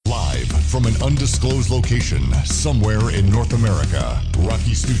From an undisclosed location somewhere in North America,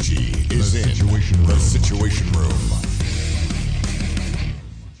 Rocci Stucci is in the Situation Room.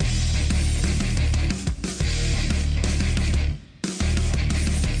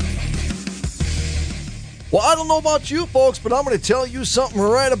 Well, I don't know about you folks, but I'm going to tell you something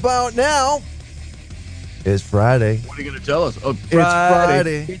right about now. It's Friday. What are you going to tell us? Oh,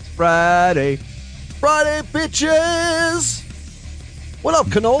 Friday. It's Friday. Friday, bitches. What up,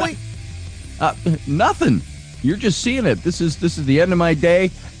 Cannoli? Nothing. You're just seeing it. This is the end of my day.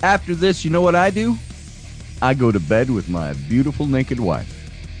 After this, you know what I do? I go to bed with my beautiful naked wife.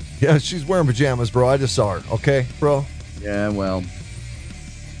 Yeah, she's wearing pajamas, bro. I just saw her. Okay, bro? Yeah, well.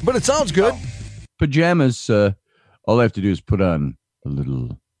 But it sounds good. Pajamas, all I have to do is put on a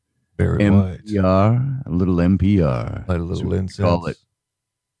little Very NPR, white. a little NPR. Light a little incense. Call it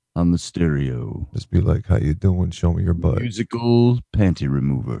on the stereo. Just be like, how you doing? Show me your butt. Musical panty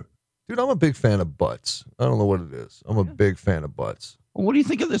remover. Dude, I'm a big fan of butts. I don't know what it is. I'm a big fan of butts. Well, what do you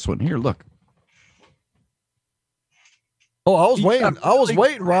think of this one? Here, look. Oh, I was waiting. I was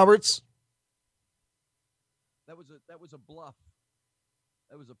waiting, Roberts. That was a bluff.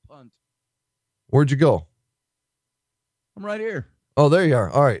 That was a punt. Where'd you go? I'm right here. Oh, there you are.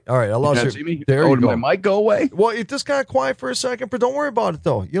 All right. I lost you. See me? There you go. Did my mic go away? Well, it just got quiet for a second, but don't worry about it,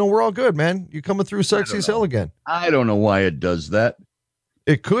 though. You know, we're all good, man. You coming through sexy as hell again. I don't know why it does that.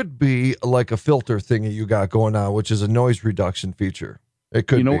 It could be like a filter thing that you got going on, which is a noise reduction feature. It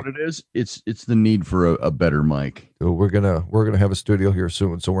could. You know be. what it is? It's the need for a better mic. So we're gonna have a studio here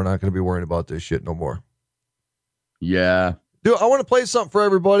soon, so we're not gonna be worrying about this shit no more. Yeah, dude. I want to play something for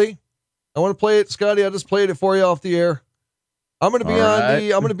everybody. I want to play it, Scotty. I just played it for you off the air. I'm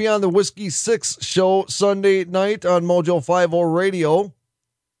gonna be on the Whiskey 6 show Sunday night on Mojo 50 Radio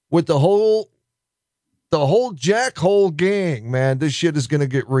with the whole jackhole gang. Man, this shit is gonna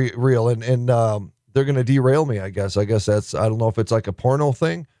get real, and they're gonna derail me. I guess that's. I don't know if it's like a porno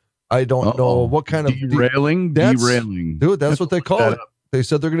thing. I don't know what kind of derailing. Dude. That's what they call it. They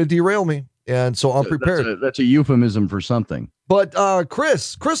said they're gonna derail me, and so I'm prepared. That's a euphemism for something. But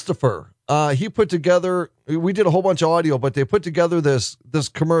Christopher, he put together. We did a whole bunch of audio, but they put together this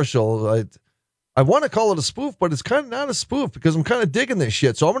commercial. I want to call it a spoof, but it's kind of not a spoof because I'm kind of digging this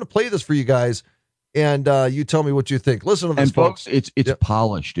shit. So I'm going to play this for you guys, and you tell me what you think. Listen to this, and folks. It's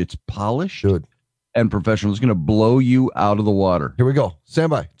polished. It's polished, good, and professional. It's going to blow you out of the water. Here we go. Stand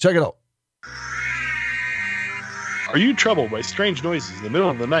by. Check it out. Are you troubled by strange noises in the middle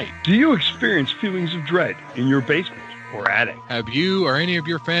of the night? Do you experience feelings of dread in your basement or attic? Have you or any of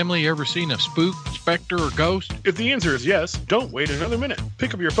your family ever seen a spook, specter, or ghost? If the answer is yes, don't wait another minute.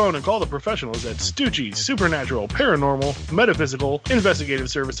 Pick up your phone and call the professionals at Stucci Supernatural, Paranormal, Metaphysical, Investigative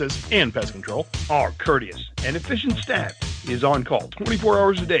Services, and Pest Control. Our courteous and efficient staff is on call 24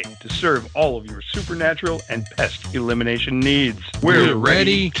 hours a day to serve all of your supernatural and pest elimination needs. We're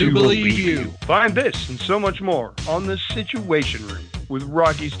ready to believe you. Find this and so much more on The Situation Room with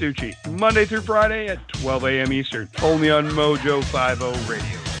Rocci Stucci, Monday through Friday at 12 a.m. Eastern, only on Mojo 50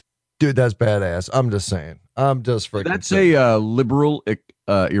 Radio. Dude, that's badass. I'm just saying. I'm just freaking. That's a liberal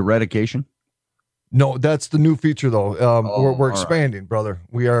eradication. No, that's the new feature though. We're expanding, brother.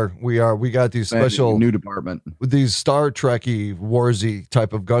 We got these special new department. These Star Trek-y warzy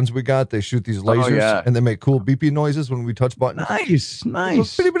type of guns we got. They shoot these lasers and they make cool beeping noises when we touch buttons.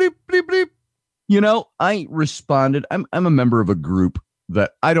 Nice. Beep, beep, beep, beep. You know, I responded. I'm a member of a group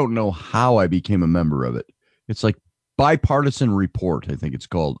that I don't know how I became a member of it. It's like Bipartisan Report, I think it's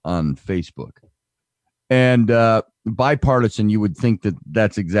called, on Facebook. And bipartisan, you would think that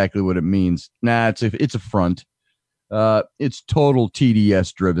that's exactly what it means. Nah, it's a front. It's total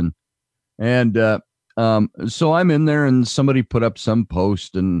TDS driven. And so I'm in there and somebody put up some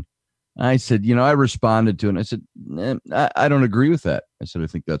post and I said, I responded to it. And I said, I don't agree with that. I said, I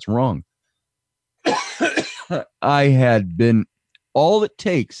think that's wrong. I had been all it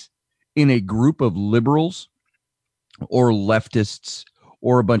takes in a group of liberals or leftists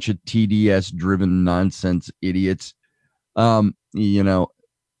or a bunch of TDS driven nonsense idiots,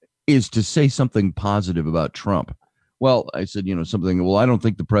 is to say something positive about Trump. Well, I said, something, I don't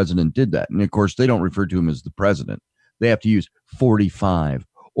think the president did that. And of course, they don't refer to him as the president. They have to use 45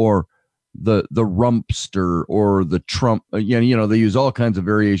 or the Rumpster or the Trump. They use all kinds of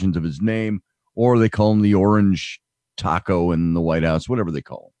variations of his name, or they call him the orange taco in the White House, whatever they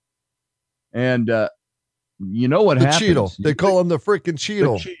call him. And, you know what happens? Cheeto. They call him the freaking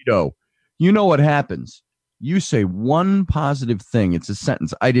Cheeto. The Cheeto. You know what happens? You say one positive thing. It's a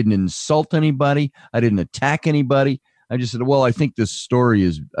sentence. I didn't insult anybody. I didn't attack anybody. I just said, I think the story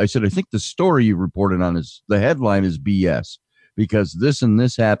you reported on the headline is BS because this and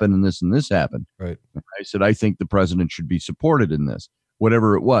this happened and this and this happened. Right. And I said, I think the president should be supported in this,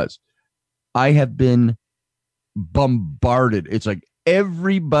 whatever it was. I have been bombarded. It's like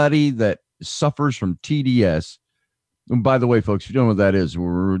everybody that suffers from TDS. And by the way, folks, if you don't know what that is,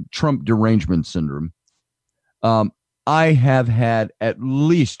 we're Trump derangement syndrome. I have had at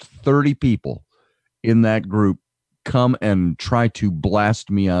least 30 people in that group come and try to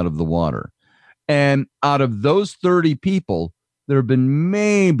blast me out of the water. And out of those 30 people, there have been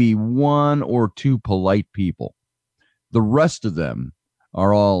maybe 1 or 2 polite people. The rest of them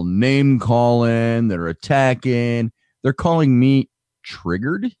are all name calling, they're attacking, they're calling me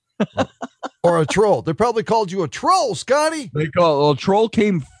triggered. Or a troll. They probably called you a troll, Scotty. They call, well, troll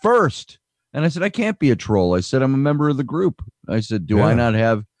came first. And I said, I can't be a troll. I said, I'm a member of the group. I said, do I not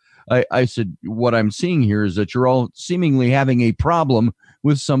have, I said, what I'm seeing here is that you're all seemingly having a problem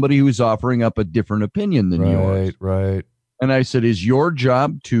with somebody who's offering up a different opinion than yours. Right. And I said, is your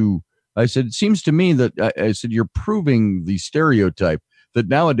job to, I said, it seems to me that, I said, you're proving the stereotype that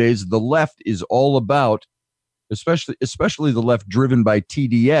nowadays the left is all about, especially the left driven by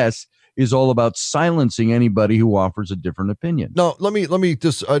TDS, is all about silencing anybody who offers a different opinion. No, let me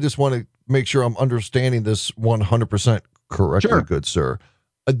just, I just want to make sure I'm understanding this 100% correctly, Sure. good sir.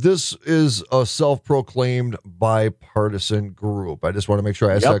 This is a self-proclaimed bipartisan group. I just want to make sure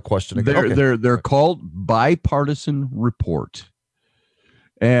I ask that question again. They're called Bipartisan Report.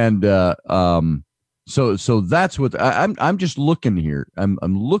 And so that's what I'm just looking here. I'm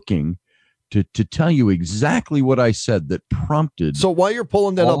looking to tell you exactly what I said that prompted. So while you're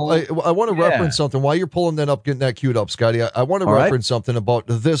pulling that up, I want to reference something. While you're pulling that up, getting that queued up, Scotty, I want to reference something about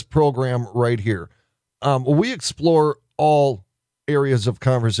this program right here. We explore all areas of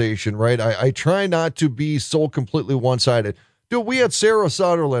conversation, right? I try not to be so completely one-sided. Dude, we had Sarah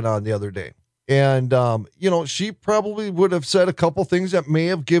Soderlin on the other day. And, she probably would have said a couple things that may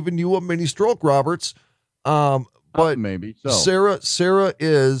have given you a mini stroke, Roberts. But maybe so. Sarah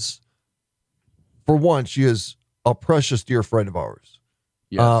is, for one, she is a precious dear friend of ours.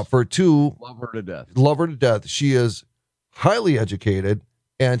 Yes. For two, love her to death. She is highly educated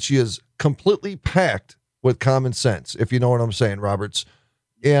and she is completely packed with common sense, if you know what I'm saying, Roberts.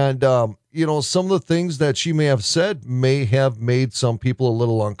 And, some of the things that she may have said may have made some people a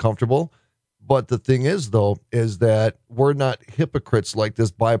little uncomfortable. But the thing is, though, is that we're not hypocrites like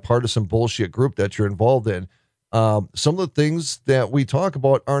this bipartisan bullshit group that you're involved in. Some of the things that we talk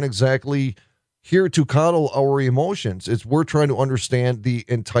about aren't exactly here to coddle our emotions. We're trying to understand the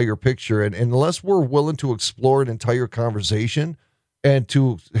entire picture. And unless we're willing to explore an entire conversation and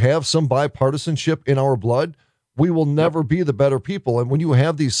to have some bipartisanship in our blood, we will never be the better people. And when you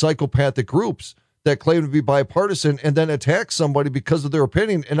have these psychopathic groups that claim to be bipartisan and then attack somebody because of their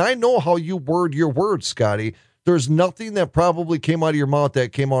opinion, and I know how you word your words, Scotty, there's nothing that probably came out of your mouth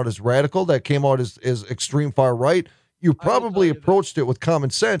that came out as radical, that came out as extreme far right. You probably approached it with common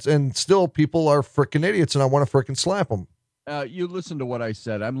sense, and still people are freaking idiots, and I want to freaking slap them. You listen to what I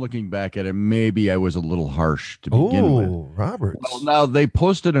said. I'm looking back at it. Maybe I was a little harsh to begin with. Roberts. Well, now they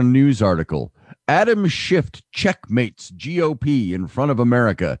posted a news article. Adam Schiff checkmates GOP in front of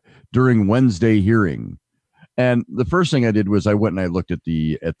America during Wednesday hearing. And the first thing I did was I went and I looked at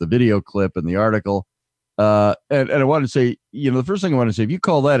the video clip and the article. And I wanted to say, the first thing I want to say, if you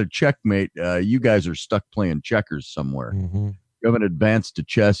call that a checkmate, you guys are stuck playing checkers somewhere. Mm-hmm. You haven't advanced to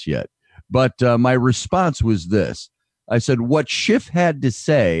chess yet. But my response was this. I said, what Schiff had to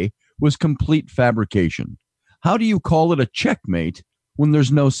say was complete fabrication. How do you call it a checkmate when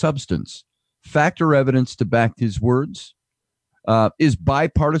there's no substance? Fact or evidence to back his words? Is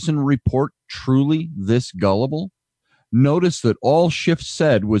bipartisan report truly this gullible? Notice that all Schiff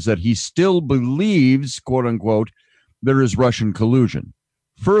said was that he still believes, quote unquote, there is Russian collusion.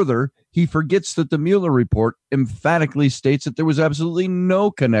 Further, he forgets that the Mueller report emphatically states that there was absolutely no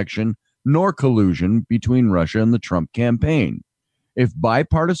connection nor collusion between Russia and the Trump campaign. If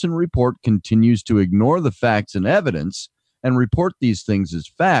bipartisan report continues to ignore the facts and evidence and report these things as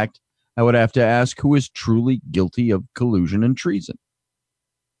fact, I would have to ask who is truly guilty of collusion and treason.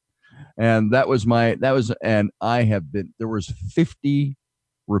 And there was 50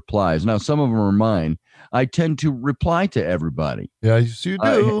 replies. Now, some of them are mine. I tend to reply to everybody. Yeah, you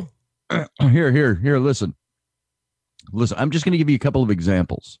do. Here, listen. I'm just going to give you a couple of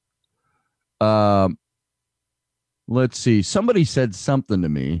examples. Let's see. Somebody said something to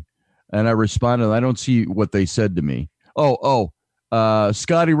me and I responded. I don't see what they said to me.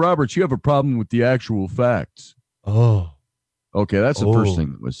 Scotty Roberts, you have a problem with the actual facts. Oh, okay. That's the first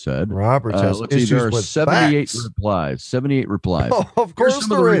thing that was said. Roberts has issues there are with 78 facts. replies. 78 replies. Oh, of course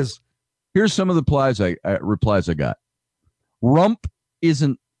there is. Here's some of the replies I got. Rump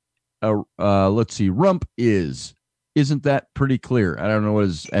isn't let's see. Rump isn't that pretty clear? I don't know what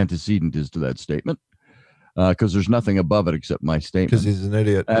his antecedent is to that statement because there's nothing above it except my statement. Because he's an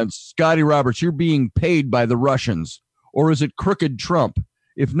idiot. And Scotty Roberts, you're being paid by the Russians, or is it crooked Trump?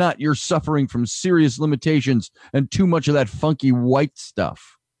 If not, you're suffering from serious limitations and too much of that funky white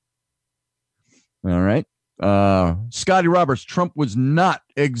stuff. All right. Scotty Roberts, Trump was not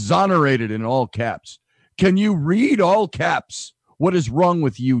exonerated in all caps. Can you read all caps? What is wrong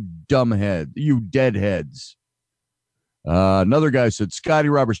with you dumbhead, you deadheads? Another guy said, Scotty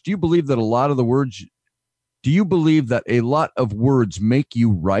Roberts, do you believe that a lot of words make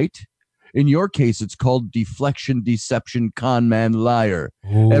you right? In your case, it's called deflection, deception, con man, liar.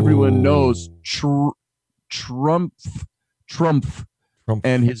 Ooh. Everyone knows Trump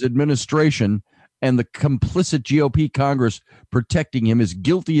and his administration and the complicit GOP Congress protecting him is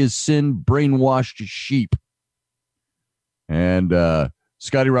guilty as sin, brainwashed sheep. And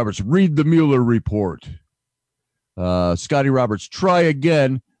Scotty Roberts, read the Mueller report. Scotty Roberts, try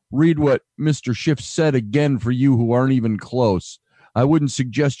again. Read what Mr. Schiff said again for you who aren't even close. I wouldn't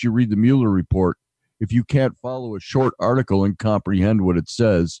suggest you read the Mueller report if you can't follow a short article and comprehend what it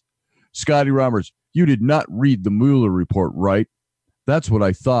says. Scotty Roberts, you did not read the Mueller report, right? That's what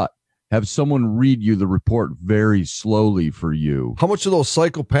I thought. Have someone read you the report very slowly for you. How much of those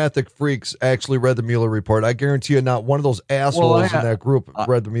psychopathic freaks actually read the Mueller report? I guarantee you not one of those assholes in that group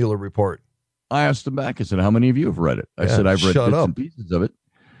read the Mueller report. I asked them back. I said, how many of you have read it? I said, I've read bits and pieces of it.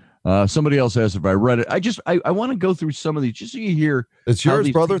 Somebody else asked if I read it. I want to go through some of these just so you hear. It's yours,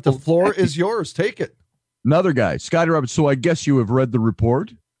 brother. The floor is yours. Take it. Another guy, Scotty Roberts. So I guess you have read the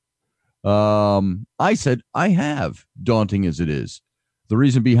report. I said, I have, daunting as it is. The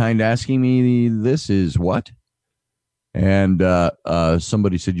reason behind asking me this is what? And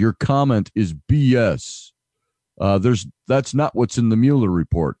somebody said, your comment is BS. That's not what's in the Mueller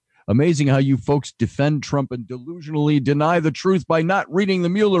report. Amazing how you folks defend Trump and delusionally deny the truth by not reading the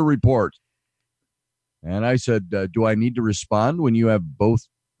Mueller report. And I said, do I need to respond when you have both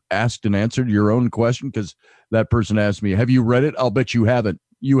asked and answered your own question? Because that person asked me, have you read it? I'll bet you haven't.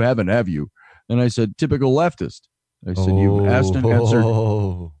 You haven't, have you? And I said, typical leftist. I said, you've asked and answered.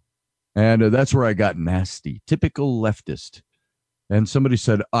 And that's where I got nasty. Typical leftist. And somebody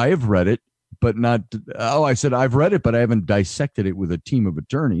said, I have read it. But not, I said, I've read it, but I haven't dissected it with a team of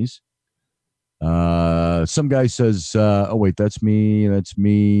attorneys. Some guy says, oh, wait, that's me.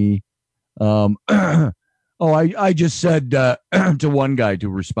 I just said to one guy to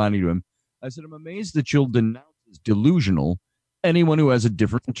responding to him, I said, I'm amazed that you'll denounce as delusional anyone who has a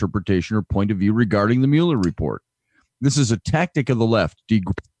different interpretation or point of view regarding the Mueller report. This is a tactic of the left,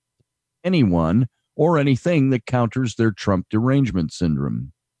 degrade anyone or anything that counters their Trump derangement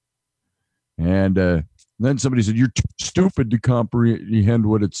syndrome. And then somebody said, you're too stupid to comprehend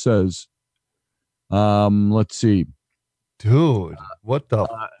what it says. Let's see. Dude, what the?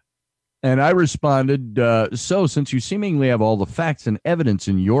 And I responded, so since you seemingly have all the facts and evidence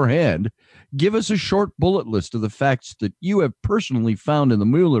in your hand, give us a short bullet list of the facts that you have personally found in the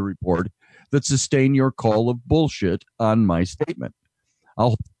Mueller report that sustain your call of bullshit on my statement.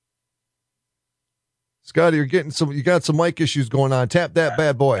 Scotty, you got some mic issues going on. Tap that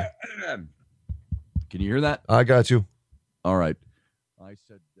bad boy. Can you hear that? I got you. All right. I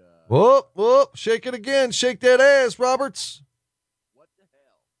said, whoop, shake it again. Shake that ass, Roberts. What the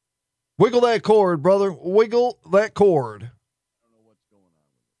hell? Wiggle that cord, brother. Wiggle that cord. I don't know what's going on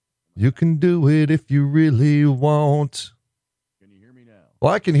with it. You can do it if you really want. Can you hear me now?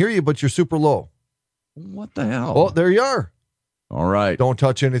 Well, I can hear you, but you're super low. What the hell? Oh, there you are. All right. Don't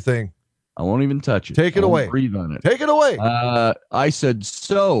touch anything. I won't even touch it. Take it away. Breathe on it. Take it away. I said,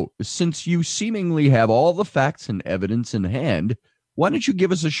 so since you seemingly have all the facts and evidence in hand, why don't you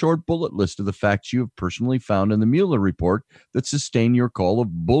give us a short bullet list of the facts you have personally found in the Mueller report that sustain your call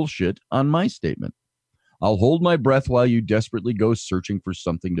of bullshit on my statement? I'll hold my breath while you desperately go searching for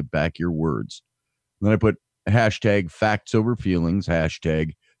something to back your words. And then I put hashtag facts over feelings,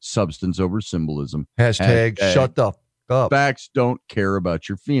 hashtag substance over symbolism, hashtag shut the fuck up. Facts don't care about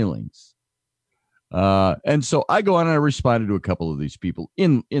your feelings. And so I go on and I responded to a couple of these people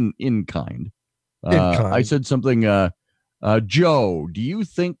in kind. I said something, Joe, do you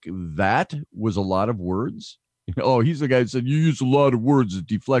think that was a lot of words? Oh, he's the guy that said, you use a lot of words as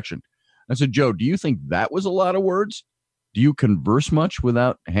deflection. I said, Joe, do you think that was a lot of words? Do you converse much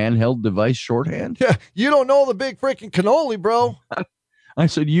without handheld device shorthand? Yeah, you don't know the big freaking cannoli, bro. I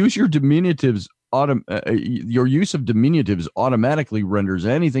said, use your diminutives. Your use of diminutives automatically renders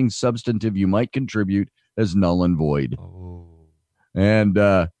anything substantive you might contribute as null and void. Oh. And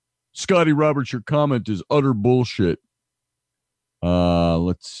Scotty Roberts, your comment is utter bullshit.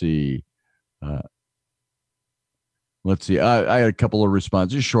 Let's see. I had a couple of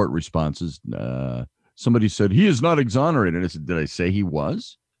responses, short responses. Somebody said he is not exonerated. I said, did I say he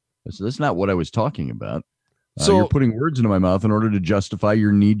was? I said, that's not what I was talking about. So you're putting words into my mouth in order to justify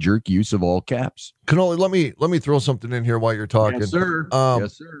your knee-jerk use of all caps. Cannoli, let me throw something in here while you're talking. Yes, sir.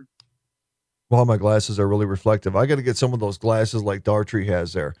 Yes, sir. Well, my glasses are really reflective. I got to get some of those glasses like Dartree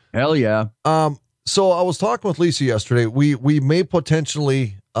has there. Hell yeah. So I was talking with Lisa yesterday. We may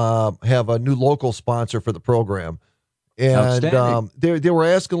potentially have a new local sponsor for the program. And they were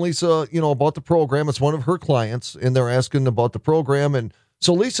asking Lisa, about the program. It's one of her clients, and they're asking about the program. And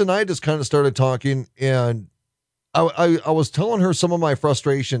so Lisa and I just kind of started talking, and I was telling her some of my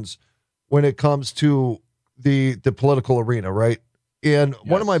frustrations when it comes to the political arena, right? And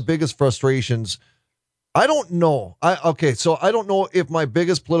one of my biggest frustrations, I don't know. So I don't know if my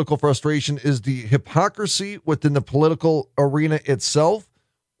biggest political frustration is the hypocrisy within the political arena itself,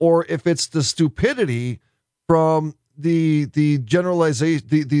 or if it's the stupidity from the generalization,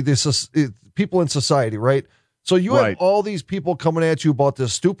 the people in society, right? So you have all these people coming at you about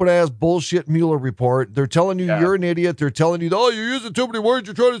this stupid ass bullshit Mueller report. They're telling you you're an idiot. They're telling you, oh, you're using too many words.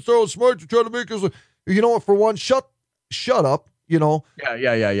 You're trying to sound smart. You're trying to make us. You know what? For one, shut up.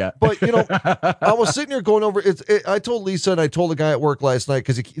 Yeah. But I was sitting here going over. I told Lisa and I told the guy at work last night,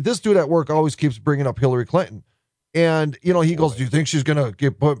 because this dude at work always keeps bringing up Hillary Clinton. And, he goes, do you think she's going to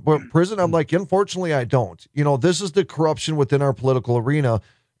get put in prison? I'm like, unfortunately, I don't. This is the corruption within our political arena.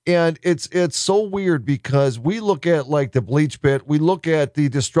 And it's so weird, because we look at like the bleach pit. We look at the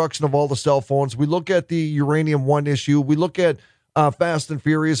destruction of all the cell phones. We look at the Uranium One issue. We look at Fast and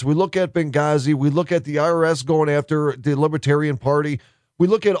Furious. We look at Benghazi. We look at the IRS going after the Libertarian Party. We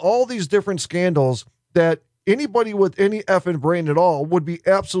look at all these different scandals that anybody with any effing brain at all would be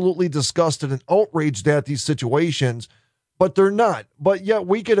absolutely disgusted and outraged at these situations, but they're not. But yet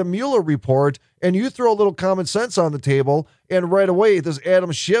we get a Mueller report, and you throw a little common sense on the table, and right away this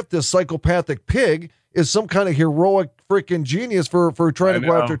Adam Schiff, this psychopathic pig, is some kind of heroic freaking genius for trying to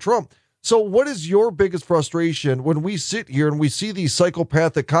go after Trump. So what is your biggest frustration when we sit here and we see these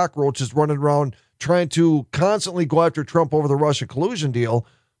psychopathic cockroaches running around trying to constantly go after Trump over the Russia collusion deal,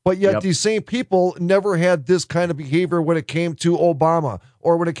 but yet these same people never had this kind of behavior when it came to Obama,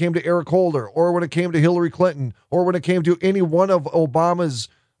 or when it came to Eric Holder, or when it came to Hillary Clinton, or when it came to any one of Obama's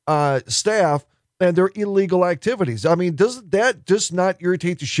staff and their illegal activities? I mean, doesn't that just not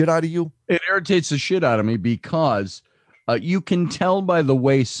irritate the shit out of you? It irritates the shit out of me, because you can tell by the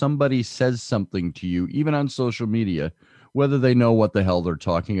way somebody says something to you, even on social media, whether they know what the hell they're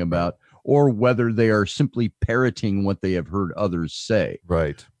talking about, or whether they are simply parroting what they have heard others say.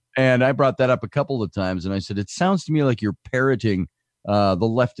 Right. And I brought that up a couple of times, and I said, it sounds to me like you're parroting the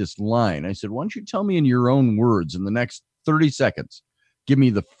leftist line. I said, why don't you tell me in your own words, in the next 30 seconds, give me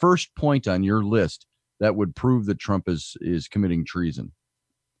the first point on your list that would prove that Trump is committing treason?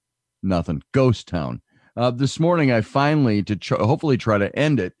 Nothing. Ghost town. This morning, I finally, hopefully try to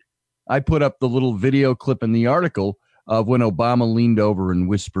end it, I put up the little video clip in the article of when Obama leaned over and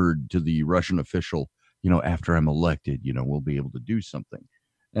whispered to the Russian official, after I'm elected, we'll be able to do something.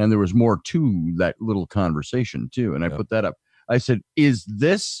 And there was more to that little conversation, too. And I put that up. I said, is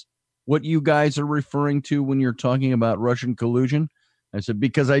this what you guys are referring to when you're talking about Russian collusion? I said,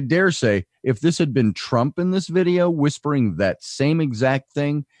 because I dare say, if this had been Trump in this video whispering that same exact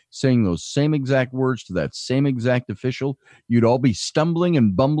thing, saying those same exact words to that same exact official, you'd all be stumbling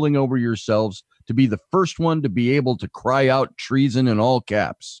and bumbling over yourselves to be the first one to be able to cry out treason in all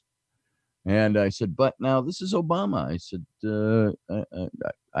caps. And I said, but now this is Obama. I said,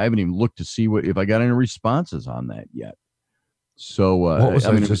 I haven't even looked to see if I got any responses on that yet. So what was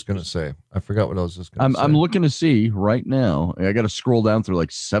I just going to say? I forgot what I was just going to say. I'm looking to see right now. I got to scroll down through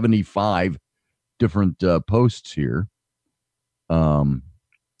like 75 different posts here.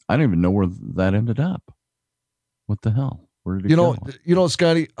 I don't even know where that ended up. What the hell? Where did it go?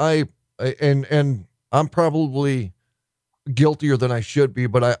 Scotty, and I'm probably guiltier than I should be,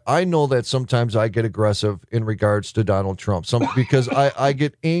 but I know that sometimes I get aggressive in regards to Donald Trump. Because I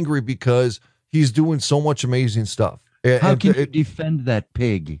get angry because he's doing so much amazing stuff. How can you defend that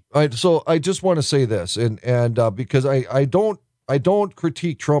pig? So I just want to say this, and because I don't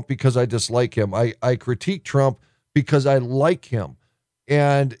critique Trump because I dislike him. I critique Trump because I like him.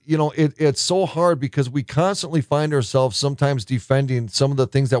 And, it's so hard because we constantly find ourselves sometimes defending some of the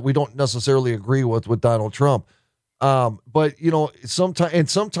things that we don't necessarily agree with Donald Trump. But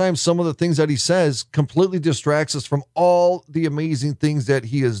sometimes some of the things that he says completely distracts us from all the amazing things that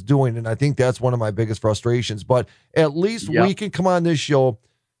he is doing. And I think that's one of my biggest frustrations, but at least we can come on this show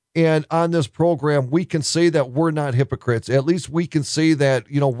And on this program, we can say that we're not hypocrites. At least we can say that,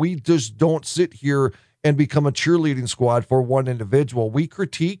 we just don't sit here and become a cheerleading squad for one individual. We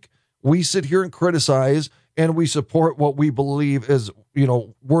critique, we sit here and criticize, and we support what we believe is,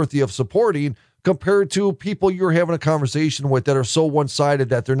 worthy of supporting, compared to people you're having a conversation with that are so one-sided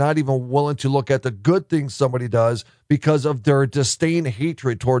that they're not even willing to look at the good things somebody does because of their disdain,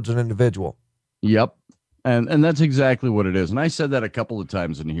 hatred towards an individual. Yep. And that's exactly what it is. And I said that a couple of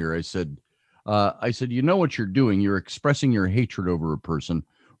times in here. I said, you know what you're doing? You're expressing your hatred over a person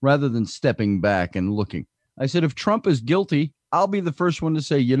rather than stepping back and looking. I said, if Trump is guilty, I'll be the first one to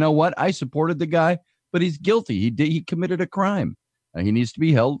say, you know what? I supported the guy, but he's guilty. He committed a crime. He needs to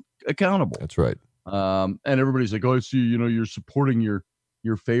be held accountable. That's right. And everybody's like, oh, I see, you're supporting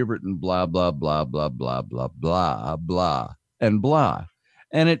your favorite and blah, blah, blah, blah, blah, blah, blah, blah, and blah.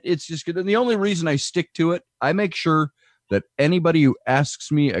 And it's just good. And the only reason I stick to it, I make sure that anybody who asks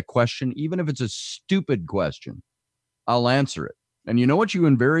me a question, even if it's a stupid question, I'll answer it. And you know what you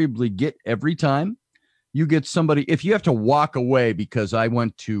invariably get every time? You get somebody, if you have to walk away because I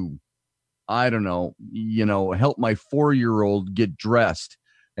went to, I don't know, help my 4-year-old get dressed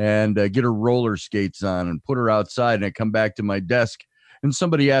and get her roller skates on and put her outside, and I come back to my desk and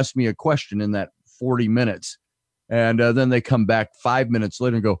somebody asked me a question in that 40 minutes. And then they come back 5 minutes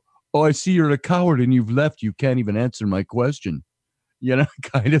later and go, oh, I see you're a coward and you've left. You can't even answer my question,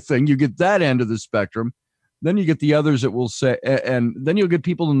 kind of thing. You get that end of the spectrum. Then you get the others that will say, and then you'll get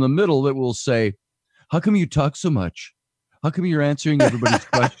people in the middle that will say, how come you talk so much? How come you're answering everybody's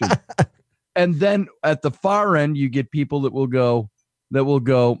question? And then at the far end, you get people that will go,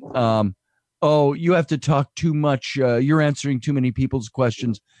 oh, you have to talk too much. You're answering too many people's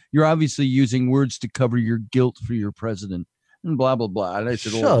questions. You're obviously using words to cover your guilt for your president and blah, blah, blah. And I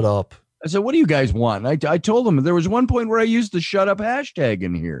said, shut up. I said, what do you guys want? I told them there was one point where I used the shut up hashtag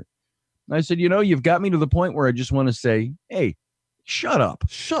in here. And I said, you've got me to the point where I just want to say, hey, shut up.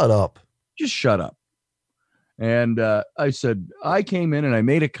 Shut up. Just shut up. And I said, I came in and I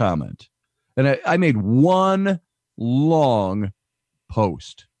made a comment. And I made one long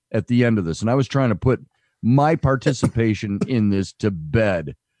post at the end of this. And I was trying to put my participation in this to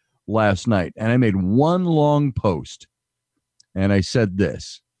bed last night. And I made one long post. And I said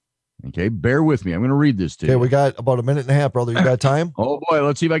this. Okay, bear with me. I'm going to read this to you. Okay, we got about a minute and a half, brother. You got time? Oh, boy.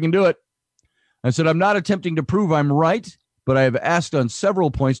 Let's see if I can do it. I said, I'm not attempting to prove I'm right, but I have asked on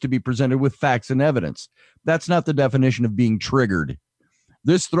several points to be presented with facts and evidence. That's not the definition of being triggered.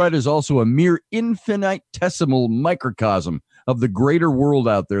 This thread is also a mere infinitesimal microcosm of the greater world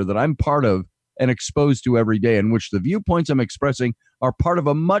out there that I'm part of and exposed to every day, in which the viewpoints I'm expressing are part of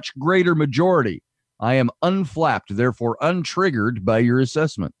a much greater majority. I am unflapped, therefore untriggered by your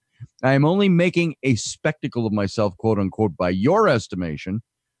assessment. I am only making a spectacle of myself, quote unquote, by your estimation,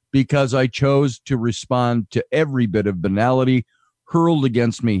 because I chose to respond to every bit of banality hurled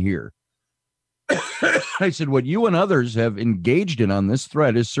against me here. I said, what you and others have engaged in on this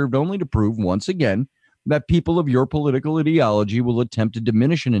thread has served only to prove, once again, that people of your political ideology will attempt to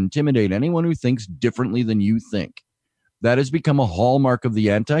diminish and intimidate anyone who thinks differently than you think. That has become a hallmark of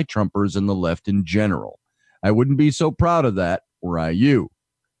the anti-Trumpers and the left in general. I wouldn't be so proud of that were I you.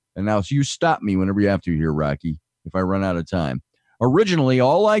 And now, so you stop me whenever you have to here, Rocky, if I run out of time. Originally,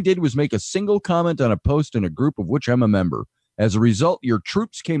 all I did was make a single comment on a post in a group of which I'm a member. As a result, your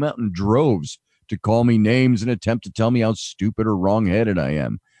troops came out in droves to call me names and attempt to tell me how stupid or wrong-headed I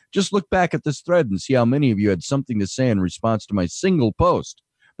am. Just look back at this thread and see how many of you had something to say in response to my single post,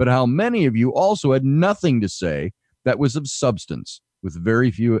 but how many of you also had nothing to say that was of substance, with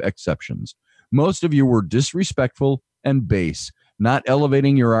very few exceptions. Most of you were disrespectful and base, not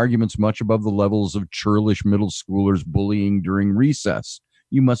elevating your arguments much above the levels of churlish middle schoolers bullying during recess.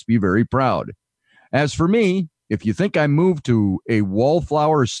 You must be very proud. As for me, if you think I moved to a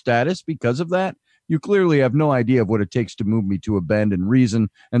wallflower status because of that, you clearly have no idea of what it takes to move me to abandon reason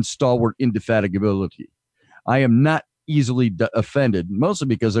and stalwart indefatigability. I am not easily offended, mostly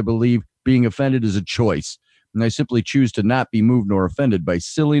because I believe being offended is a choice, and I simply choose to not be moved nor offended by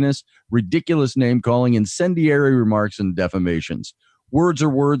silliness, ridiculous name-calling, incendiary remarks, and defamations. Words are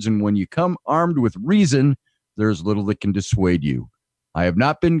words, and when you come armed with reason, there's little that can dissuade you. I have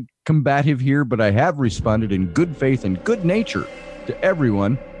not been combative here, but I have responded in good faith and good nature to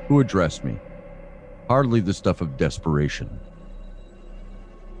everyone who addressed me. Hardly the stuff of desperation.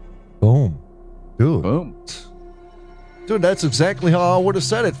 Boom. Dude. Boom. Dude, that's exactly how I would have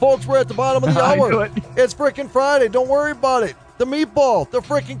said it. Folks, we're at the bottom of the hour. It's freaking Friday. Don't worry about it. The meatball, the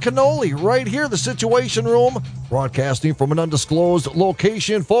freaking cannoli, right here, the Situation Room, broadcasting from an undisclosed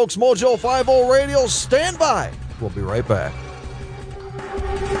location. Folks, Mojo 50 Radio, stand by. We'll be right back.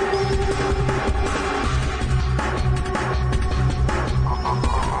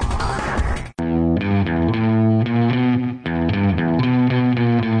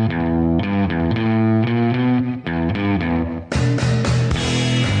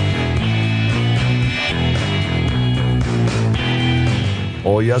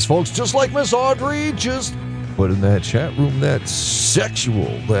 Oh, yes, folks, just like Miss Audrey just put in that chat room, that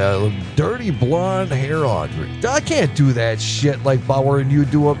sexual, that dirty blonde hair, Audrey. I can't do that shit like Bauer and you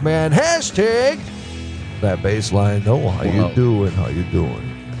do it, man. Hashtag that baseline. No, how you doing? How you doing?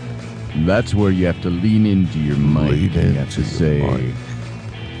 That's where you have to lean into your mic. You have to say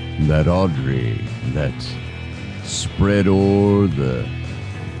that Audrey, that spread o'er the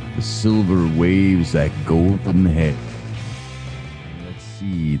silver waves, that golden hair. Let's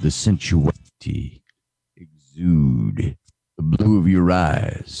see the sensuality exude the blue of your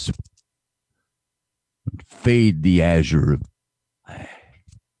eyes, fade the azure of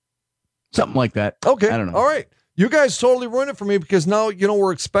something like that. Okay, I don't know. All right. You guys totally ruined it for me because now,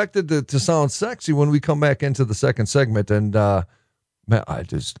 we're expected to sound sexy when we come back into the second segment. And, man, I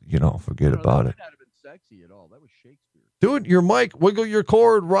just, forget about it. That would not have been sexy at all. That was Shakespeare. Dude, your mic, wiggle your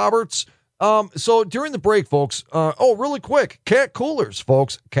cord, Roberts. So during the break, folks, really quick, cat coolers,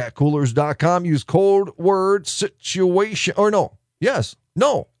 folks, catcoolers.com. Use code word situation,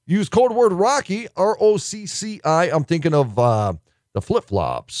 use code word Rocky, ROCCI. I'm thinking of the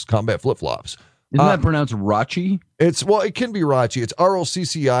flip-flops, combat flip-flops. Isn't that pronounced Rocci? It can be Rocci. It's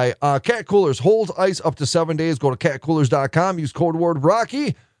ROCCI. Cat Coolers holds ice up to 7 days. Go to catcoolers.com. Use code word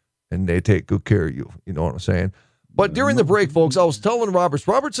Rocky, and they take good care of you. You know what I'm saying? But during the break, folks, I was telling Roberts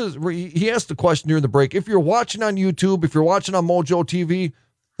he asked the question during the break. If you're watching on YouTube, if you're watching on Mojo TV,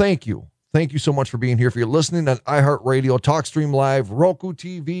 thank you. Thank you so much for being here. If you're listening on iHeartRadio, TalkStream Live, Roku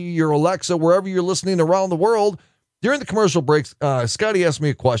TV, your Alexa, wherever you're listening around the world, during the commercial breaks, Scotty asked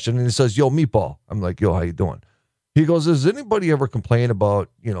me a question, and he says, yo, Meatball. I'm like, yo, how you doing? He goes, does anybody ever complain about,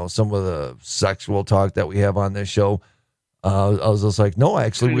 some of the sexual talk that we have on this show? I was just like, no,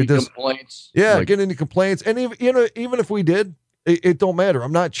 actually, we just complaints. Yeah, get any complaints. And even if we did, it don't matter.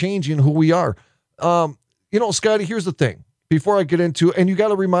 I'm not changing who we are. Scotty, here's the thing. Before I get into, and you got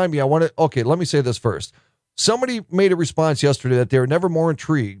to remind me, let me say this first. Somebody made a response yesterday that they're never more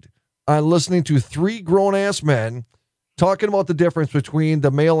intrigued on listening to three grown-ass men talking about the difference between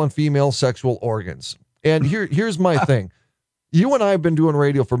the male and female sexual organs. And here's my thing. You and I have been doing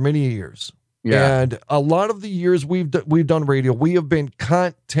radio for many years. Yeah. And a lot of the years we've done radio, we have been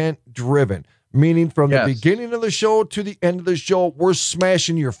content driven, meaning from the beginning of the show to the end of the show, we're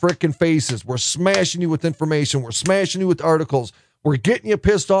smashing your freaking faces. We're smashing you with information. We're smashing you with articles. We're getting you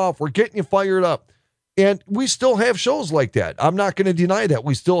pissed off. We're getting you fired up. And we still have shows like that. I'm not going to deny that.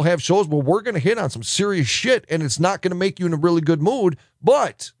 We still have shows where we're going to hit on some serious shit, and it's not going to make you in a really good mood.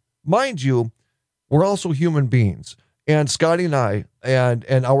 But, mind you, we're also human beings. And Scotty and I,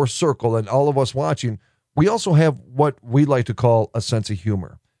 and our circle, and all of us watching, we also have what we like to call a sense of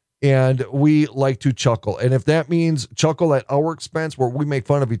humor. And we like to chuckle. And if that means chuckle at our expense, where we make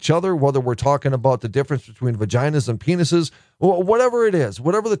fun of each other, whether we're talking about the difference between vaginas and penises, or whatever it is,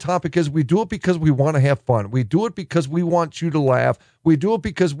 whatever the topic is, we do it because we want to have fun. We do it because we want you to laugh. We do it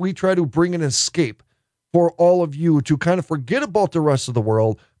because we try to bring an escape for all of you to kind of forget about the rest of the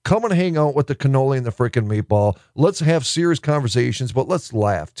world. Come and hang out with the cannoli and the freaking meatball. Let's have serious conversations, but let's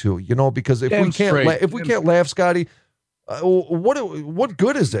laugh too, because if we can't laugh, Scotty, what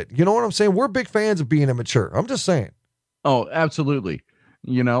good is it? You know what I'm saying? We're big fans of being immature. I'm just saying. Oh, absolutely.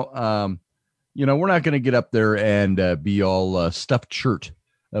 We're not going to get up there and be all stuffed shirt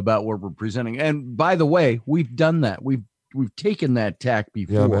about what we're presenting. And by the way, we've done that. We've taken that tack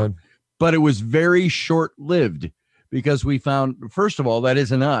before, man. But it was very short-lived because we found, first of all, that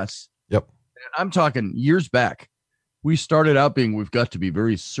isn't us. Yep. I'm talking years back. We started out we've got to be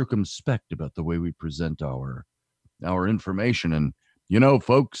very circumspect about the way we present our information. And,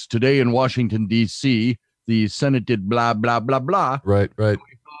 folks, today in Washington, D.C., the Senate did blah, blah, blah, blah. Right. We found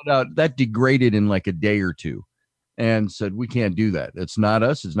out that degraded in like a day or two and said, we can't do that. It's not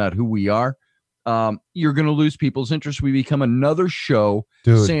us. It's not who we are. You're going to lose people's interest. We become another show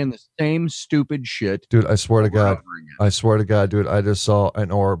saying the same stupid shit. Dude, I swear to God, dude, I just saw an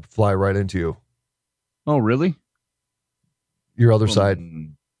orb fly right into you. Oh, really? Your other side.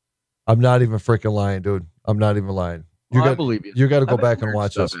 I'm not even freaking lying, dude. I'm not even lying. I believe you. You got to go back and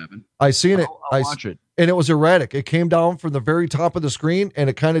watch this. I seen it. I'll watch it. And it was erratic. It came down from the very top of the screen, and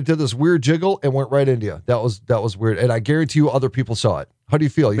it kind of did this weird jiggle and went right into you. That was weird. And I guarantee you other people saw it. How do you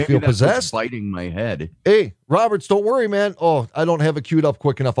feel? You feel possessed? Biting my head. Hey, Roberts, don't worry, man. Oh, I don't have it queued up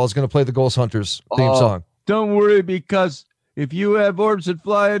quick enough. I was going to play the Ghost Hunters theme song. Don't worry, because if you have orbs that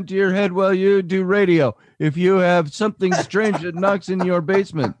fly into your head while you do radio, if you have something strange that knocks in your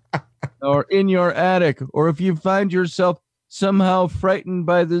basement or in your attic, or if you find yourself somehow frightened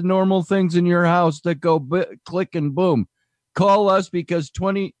by the normal things in your house that go click and boom, call us, because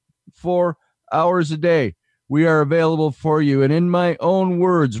 24 hours a day, We are available for you. And in my own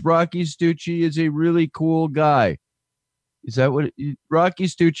words, Rocky Stucci is a really cool guy. Is that what Rocky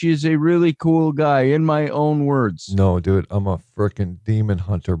Stucci is a really cool guy, in my own words. No, dude, I'm a freaking demon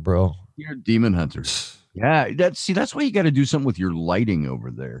hunter, bro. You're a demon hunter. Yeah, that's why you got to do something with your lighting over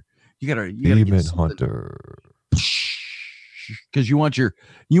there. You got to Demon hunter. Because you want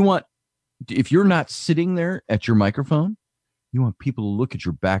if you're not sitting there at your microphone, you want people to look at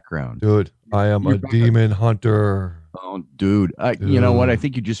your background. Dude, I am a demon hunter. Oh, dude. You know what? I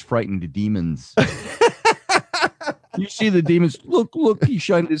think you just frightened the demons. You see the demons. Look, he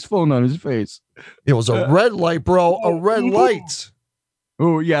shined his phone on his face. It was a red light, bro. A red light.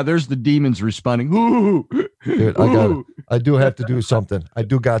 Oh, yeah, there's the demons responding. Ooh. Dude, I do have to do something. I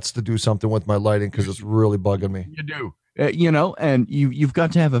do got to do something with my lighting because it's really bugging me. You do. And you've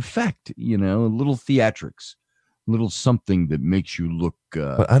got to have effect, a little theatrics, a little something that makes you look.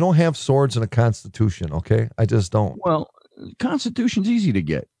 But I don't have swords and a constitution, okay? I just don't. Well, Constitution's easy to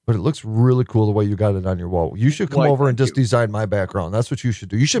get. But it looks really cool the way you got it on your wall. You should come over and just design my background. That's what you should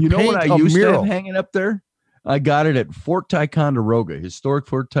do. You should paint what I used to have hanging up there? I got it at Fort Ticonderoga, historic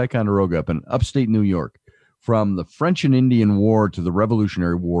Fort Ticonderoga up in upstate New York, from the French and Indian War to the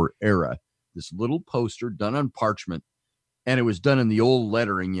Revolutionary War era. This little poster done on parchment, and it was done in the old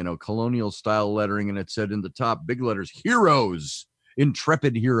lettering, colonial style lettering, and it said in the top, big letters, heroes,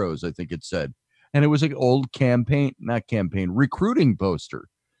 intrepid heroes, I think it said. And it was an old recruiting poster.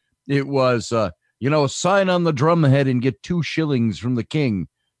 It was, sign on the drumhead and get 2 shillings from the king.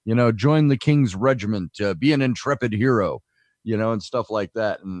 Join the king's regiment, be an intrepid hero, and stuff like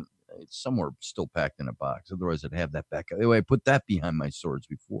that. And it's somewhere still packed in a box. Otherwise, I'd have that back. Anyway, I put that behind my swords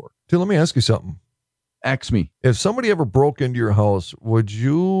before. Dude, let me ask you something. Ask me. If somebody ever broke into your house, would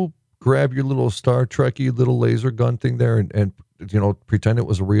you grab your little Star Trek-y little laser gun thing there and pretend it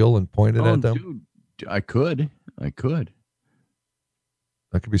was real and point it at them? Dude, I could. That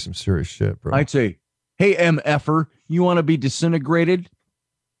could be some serious shit, bro. I'd say, hey, MFer, you want to be disintegrated?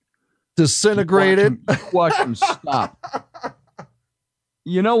 Disintegrated? Watch him stop.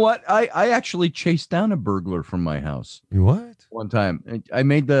 You know what? I actually chased down a burglar from my house. What? One time. I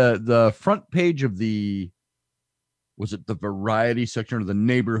made the front page of was it the variety section or the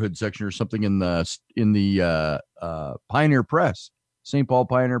neighborhood section or something in the Pioneer Press, St. Paul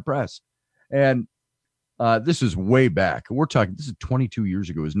Pioneer Press. And this is way back. This is 22 years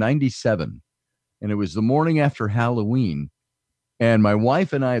ago. It was 97. And it was the morning after Halloween. And my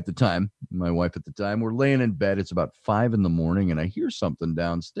wife and I at the time, we're laying in bed. It's about 5 a.m. and I hear something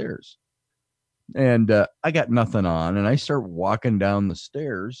downstairs. And I got nothing on. And I start walking down the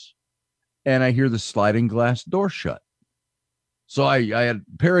stairs and I hear the sliding glass door shut. So I had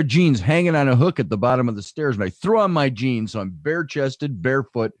a pair of jeans hanging on a hook at the bottom of the stairs. And I throw on my jeans. So I'm bare-chested,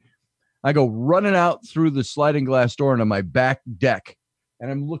 barefoot. I go running out through the sliding glass door into my back deck, and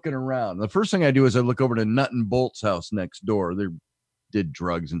I'm looking around. The first thing I do is I look over to Nut and Bolt's house next door. They did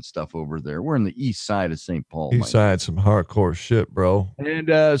drugs and stuff over there. We're on the east side of St. Paul. East side, some hardcore shit, bro.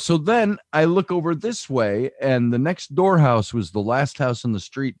 And so then I look over this way, and the next door house was the last house on the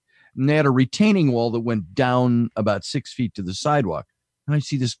street, and they had a retaining wall that went down about 6 feet to the sidewalk. And I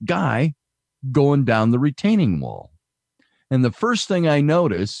see this guy going down the retaining wall. And the first thing I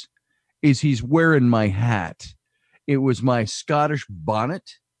notice is he's wearing my hat. It was my Scottish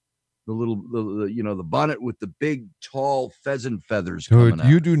bonnet, the bonnet with the big, tall pheasant feathers coming out.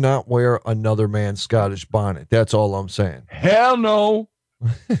 Dude, you do not wear another man's Scottish bonnet. That's all I'm saying. Hell no.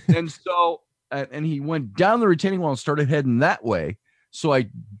 And so, and he went down the retaining wall and started heading that way. So I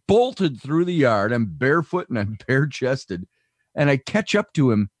bolted through the yard. I'm barefoot and I'm bare-chested. And I catch up to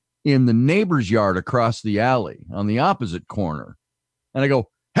him in the neighbor's yard across the alley on the opposite corner. And I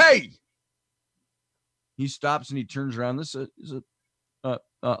go, hey! He stops and he turns around. This is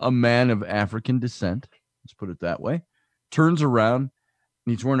a man of African descent. Let's put it that way. Turns around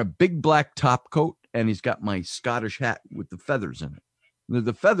and he's wearing a big black top coat and he's got my Scottish hat with the feathers in it.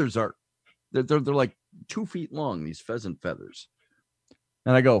 The feathers they're like 2 feet long, these pheasant feathers.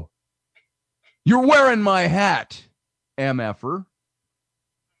 And I go, you're wearing my hat, MFer.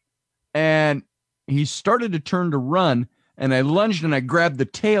 And he started to turn to run. And I lunged and I grabbed the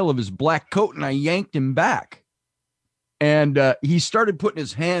tail of his black coat and I yanked him back. And he started putting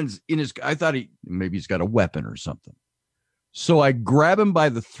his hands in I thought maybe he's got a weapon or something. So I grab him by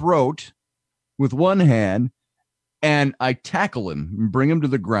the throat with one hand and I tackle him and bring him to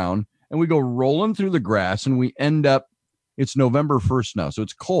the ground. And we go rolling through the grass and we end up, it's November 1st now. So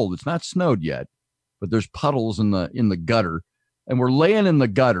it's cold. It's not snowed yet, but there's puddles in the gutter. And we're laying in the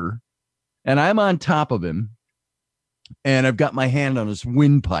gutter and I'm on top of him. And I've got my hand on his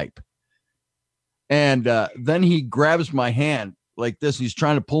windpipe. And then he grabs my hand like this. He's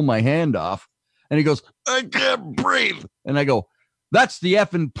trying to pull my hand off. And he goes, I can't breathe. And I go, that's the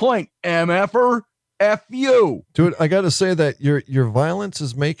effing point, MFer. F you. Dude, I got to say that your violence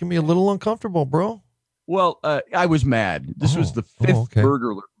is making me a little uncomfortable, bro. Well, I was mad. This was the fifth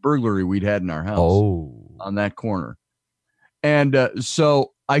burglary we'd had in our house on that corner. And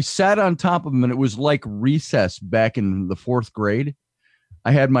so I sat on top of him, and it was like recess back in the 4th grade.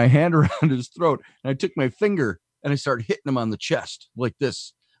 I had my hand around his throat, and I took my finger, and I started hitting him on the chest like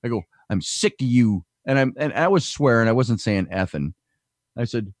this. I go, I'm sick of you. And I was swearing. I wasn't saying effing. I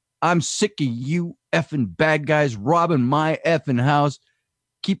said, I'm sick of you effing bad guys robbing my effing house.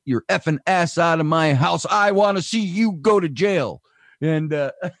 Keep your effing ass out of my house. I want to see you go to jail. And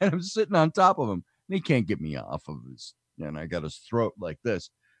I'm sitting on top of him. And he can't get me off of his, and I got his throat like this.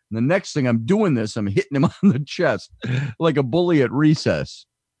 And the next thing I'm doing this, I'm hitting him on the chest like a bully at recess.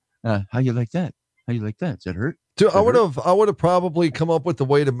 How you like that? How you like that? Does that hurt? Dude, I would have probably come up with a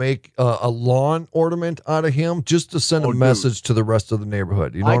way to make a lawn ornament out of him just to send a message to the rest of the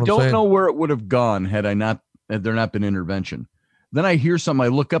neighborhood. You know what I'm saying? I don't know where it would have gone had there not been intervention. Then I hear something. I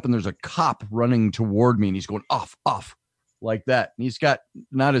look up and there's a cop running toward me, and he's going off like that. And he's got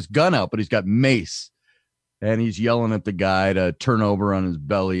not his gun out, but he's got mace, and he's yelling at the guy to turn over on his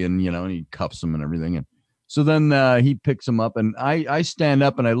belly, and and he cuffs him and everything. And so then he picks him up, and I stand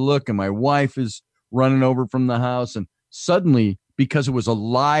up and I look, and my wife is running over from the house. And suddenly, because it was a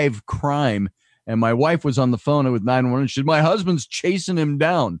live crime and my wife was on the phone with 911, she said, my husband's chasing him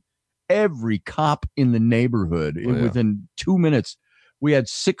down. Every cop in the neighborhood, within 2 minutes, we had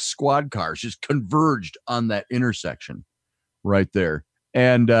 6 squad cars just converged on that intersection right there.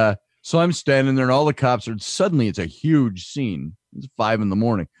 And so I'm standing there, and all the cops are, suddenly it's a huge scene. It's 5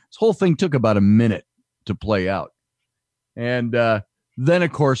 a.m. This whole thing took about a minute to play out. And then,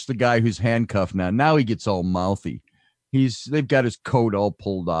 of course, the guy who's handcuffed now he gets all mouthy. They've got his coat all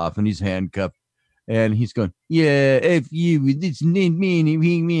pulled off, and he's handcuffed, and he's going, yeah, if you, it's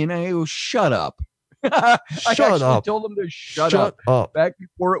me, and I go, shut up. I told him to shut up back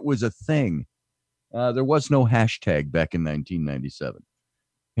before it was a thing. There was no hashtag back in 1997.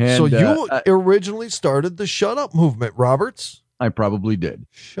 And, so you originally started the shut up movement, Roberts? I probably did.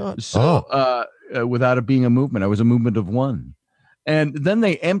 Shut up. Without it being a movement, I was a movement of one. And then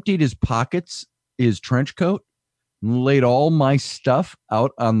they emptied his pockets, his trench coat, and laid all my stuff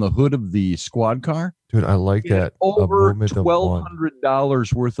out on the hood of the squad car. Dude, I like that. Over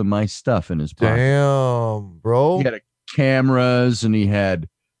 $1,200 worth of my stuff in his pocket. Damn, bro. He had cameras, and he had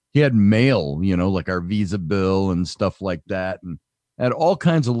mail, like our Visa bill and stuff like that, and had all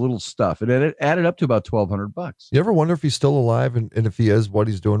kinds of little stuff. It added up to about $1,200. You ever wonder if he's still alive, and if he is, what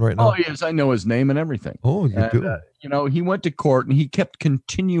he's doing right now? Oh, yes, I know his name and everything. Oh, you do? He went to court, and he kept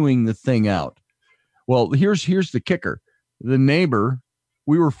continuing the thing out. Well, here's the kicker. The neighbor,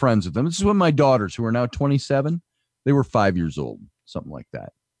 we were friends with them. This is when my daughters, who are now 27, they were 5 years old, something like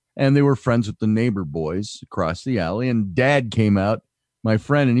that. And they were friends with the neighbor boys across the alley. And Dad came out, my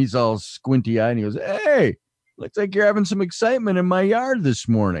friend, and he's all squinty-eyed, and he goes, hey, looks like you're having some excitement in my yard this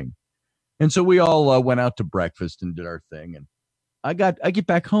morning. And so we all went out to breakfast and did our thing. And I get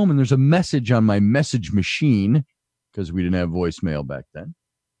back home, and there's a message on my message machine, because we didn't have voicemail back then.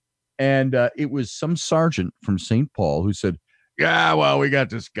 And it was some sergeant from St. Paul who said, yeah, well, we got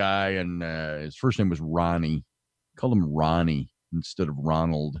this guy, and his first name was Ronnie. Called him Ronnie instead of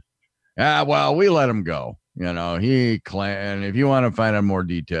Ronald. Yeah, well, we let him go. And if you want to find out more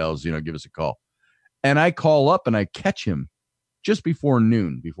details, give us a call. And I call up, and I catch him just before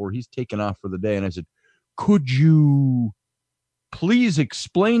noon, before he's taken off for the day. And I said, could you please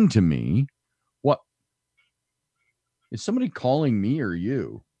explain to me what is somebody calling me or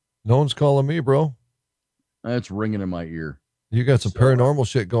you? No one's calling me, bro. That's ringing in my ear. You got some paranormal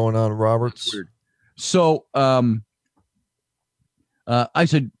shit going on, Roberts. Weird. So I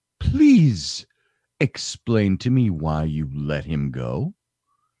said, please explain to me why you let him go.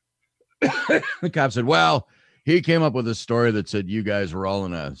 The cop said, well, he came up with a story that said you guys were all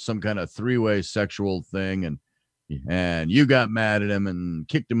in some kind of 3-way sexual thing, and you got mad at him and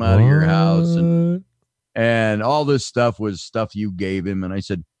kicked him out of your house, and all this stuff was stuff you gave him. And I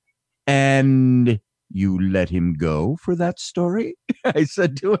said, and you let him go for that story? I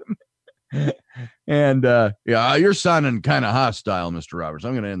said to him. And yeah, you're sounding kind of hostile, Mr. Roberts.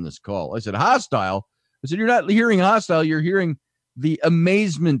 I'm going to end this call. I said, hostile? I said, you're not hearing hostile. You're hearing the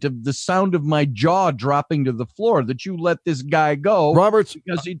amazement of the sound of my jaw dropping to the floor that you let this guy go. Roberts,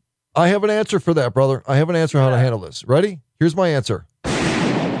 because I have an answer for that, brother. I have an answer how to handle this. Ready? Here's my answer.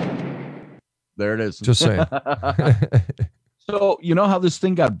 There it is. Just saying. So you know how this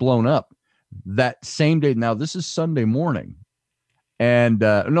thing got blown up? that same day. Now this is Sunday morning, and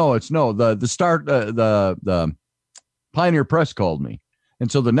the Pioneer Press called me,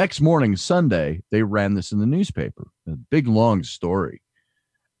 and so the next morning, Sunday, they ran this in the newspaper. A big long story,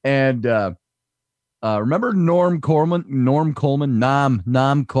 and remember Norm Coleman? Nom Coleman.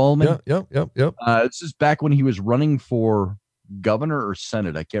 Yep. This is back when he was running for governor or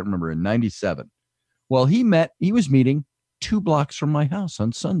Senate. I can't remember, in 97. Well, he was meeting 2 blocks from my house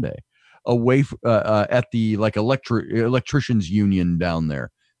on Sunday, away at the electricians union down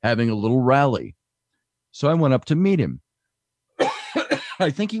there, having a little rally. So I went up to meet him. I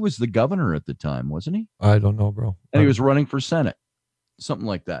think he was the governor at the time, wasn't he? I don't know, bro. And he was running for Senate, something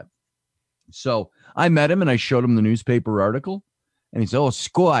like that. So I met him and I showed him the newspaper article, and he said, "Oh,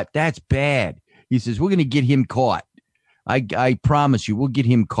 Scott, that's bad." He says, "We're going to get him caught. I promise you, we'll get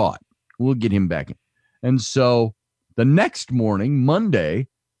him caught. We'll get him back." And so the next morning, Monday,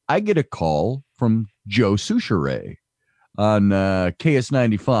 I get a call from Joe Souchere on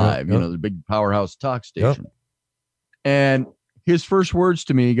KS95, the big powerhouse talk station. Yep. And his first words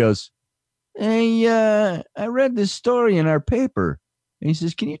to me, he goes, "Hey, I read this story in our paper." And he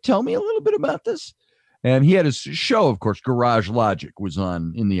says, "Can you tell me a little bit about this?" And he had his show, of course, Garage Logic was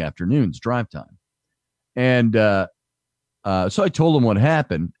on in the afternoons, drive time. And so I told him what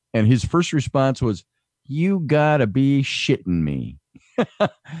happened. And his first response was, "You gotta be shitting me."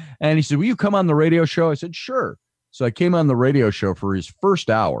 And he said, "Will you come on the radio show?" I said, "Sure." So I came on the radio show for his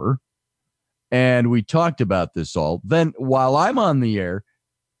first hour, and we talked about this all. Then while I'm on the air,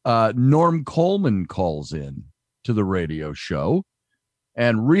 Norm Coleman calls in to the radio show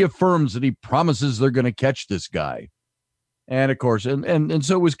and reaffirms that he promises they're going to catch this guy. And of course, and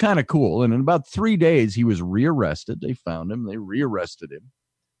so it was kind of cool. And in about 3 days, he was rearrested. They found him. They rearrested him.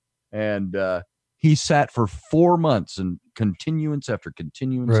 And he sat for 4 months and continuance after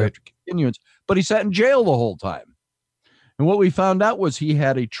continuance after continuance. But he sat in jail the whole time. And what we found out was he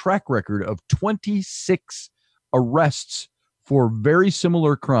had a track record of 26 arrests for very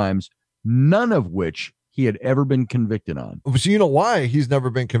similar crimes, none of which he had ever been convicted on. So you know why he's never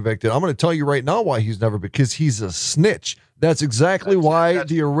been convicted? I'm going to tell you right now why he's never been, because he's a snitch. That's exactly why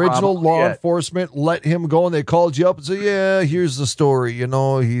the original law enforcement let him go, and they called you up and said, "Yeah, here's the story.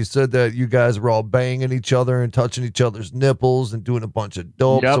 He said that you guys were all banging each other and touching each other's nipples and doing a bunch of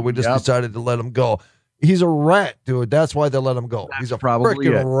dope, so we just decided to let him go." He's a rat, dude. That's why they let him go. He's a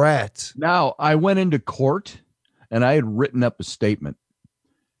freaking rat. Now, I went into court, and I had written up a statement.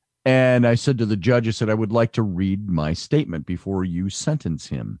 And I said to the judge, I said, "I would like to read my statement before you sentence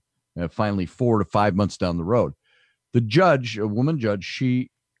him." Finally, 4 to 5 months down the road, the judge, a woman judge,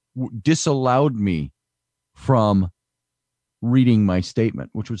 she disallowed me from reading my statement,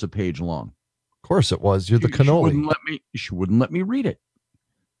 which was a page long. Of course it was. You're the cannoli. She wouldn't let me read it.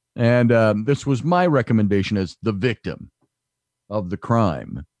 And this was my recommendation as the victim of the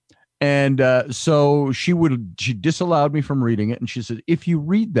crime. And so she disallowed me from reading it. And she said, "If you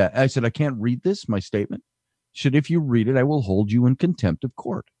read that," I said, "I can't read this, my statement." She said, "If you read it, I will hold you in contempt of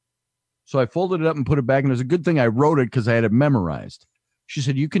court." So I folded it up and put it back. And it was a good thing I wrote it because I had it memorized. She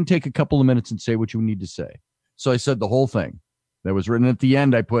said, "You can take a couple of minutes and say what you need to say." So I said the whole thing that was written. At the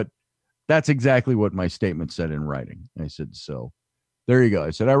end, I put, "That's exactly what my statement said in writing." I said, "So there you go."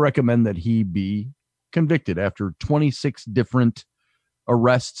 I said, "I recommend that he be convicted after 26 different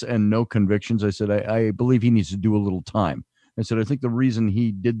arrests and no convictions." I said, I believe he needs to do a little time. I said, "I think the reason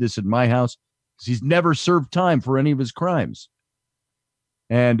he did this at my house is he's never served time for any of his crimes."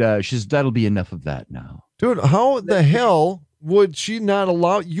 And she says, "That'll be enough of that now." Dude, how the hell would she not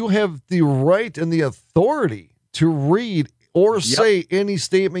allow? You have the right and the authority to read or say any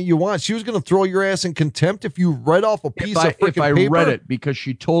statement you want. She was going to throw your ass in contempt if you read off a piece of freaking paper. If I read it, because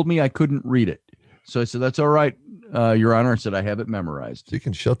she told me I couldn't read it. So I said, "That's all right, Your Honor." I said, "I have it memorized." So you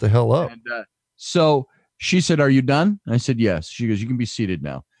can shut the hell up. And so she said, "Are you done?" I said, "Yes." She goes, "You can be seated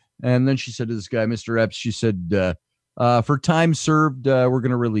now." And then she said to this guy, Mr. Epps, she said, "For time served, we're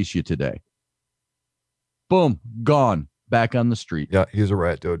going to release you today." Boom, gone, back on the street. Yeah, he's a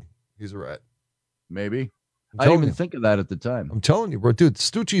rat, dude. He's a rat. Maybe. I didn't even think of that at the time. I'm telling you, bro. Dude,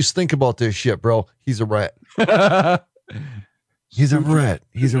 Stucci's think about this shit, bro. He's a rat. He's a rat.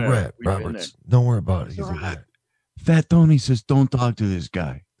 He's a rat, Roberts. Don't worry about it. He's a rat. Fat Tony says, "Don't talk to this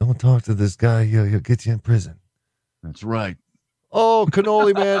guy." Don't talk to this guy. He'll get you in prison. That's right. Oh,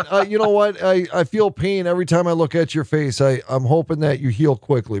 Cannoli, man. You know what? I feel pain every time I look at your face. I'm hoping that you heal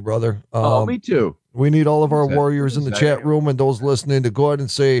quickly, brother. Me too. We need all of our warriors in the chat room and those listening to go ahead and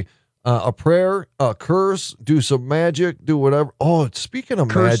say, a prayer, a curse, do some magic, do whatever. Oh, speaking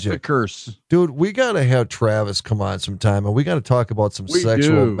of magic, curse. dude, we got to have Travis come on sometime and we got to talk about some We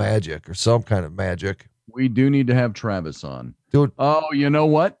sexual do. magic or some kind of magic. We do need to have Travis on. Dude. Oh, you know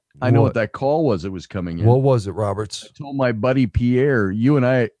what? I know what that call was. It was coming in. What was it, Roberts? I told my buddy Pierre, you and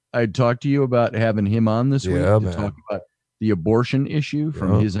I talked to you about having him on this week to talk about the abortion issue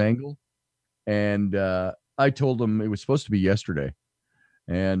from his angle. And I told him it was supposed to be yesterday.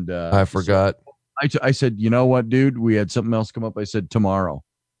 And I forgot. So I said, you know what, dude? We had something else come up. I said, tomorrow.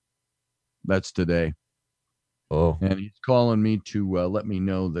 That's today. Oh. And he's calling me to let me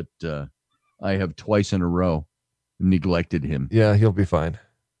know that I have twice in a row neglected him. Yeah, he'll be fine.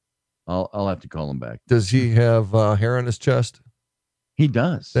 I'll have to call him back. Does he have hair on his chest? He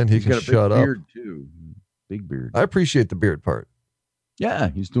does. Then he's can got a shut big up. Beard too. Big beard. I appreciate the beard part. Yeah,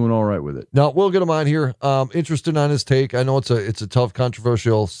 he's doing all right with it. Now we'll get him on here. Interested on his take. I know it's a tough,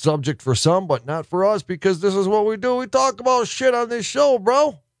 controversial subject for some, but not for us because this is what we do. We talk about shit on this show,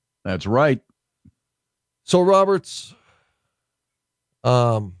 bro. That's right. So Roberts,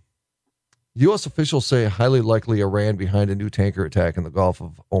 U.S. officials say highly likely Iran behind a new tanker attack in the Gulf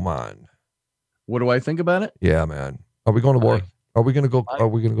of Oman. What do I think about it? Yeah, man. Are we going to war? Are we going to go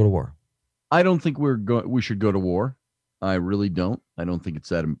to war? I don't think we should go to war. I really don't. I don't think it's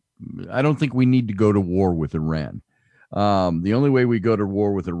that. I don't think we need to go to war with Iran. The only way we go to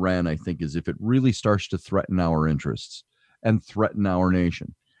war with Iran, I think, is if it really starts to threaten our interests and threaten our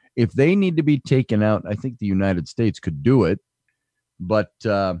nation. If they need to be taken out, I think the United States could do it. But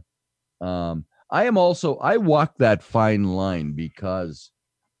I walk that fine line because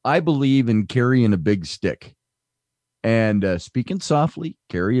I believe in carrying a big stick. And speaking softly,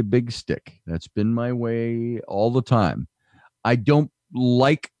 carry a big stick. That's been my way all the time. I don't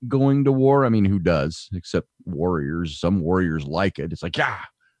like going to war. I mean, who does? Except warriors. Some warriors like it. It's like,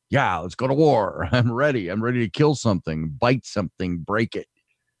 yeah, let's go to war. I'm ready. I'm ready to kill something, bite something, break it.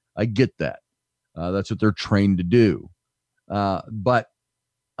 I get that. That's what they're trained to do. But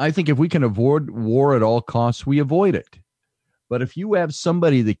I think if we can avoid war at all costs, we avoid it. But if you have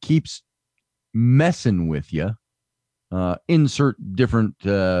somebody that keeps messing with you, insert different,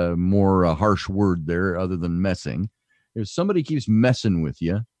 more harsh word there other than messing. If somebody keeps messing with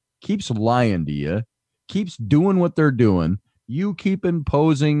you, keeps lying to you, keeps doing what they're doing, you keep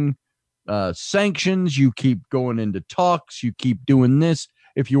imposing sanctions, you keep going into talks, you keep doing this.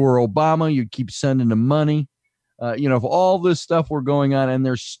 If you were Obama, you keep sending them money. If all this stuff were going on and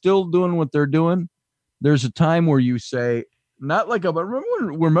they're still doing what they're doing, there's a time where you say, not like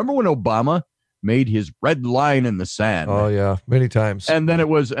remember when Obama made his red line in the sand? Oh yeah, many times. And then it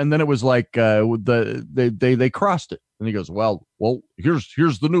was like they crossed it, and he goes, well,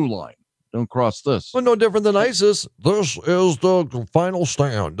 here's the new line. Don't cross this. Well, no different than ISIS. This is the final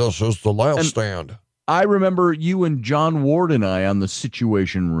stand. This is the last stand. I remember you and John Ward and I on the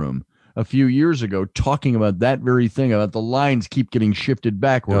Situation Room a few years ago talking about that very thing, about the lines keep getting shifted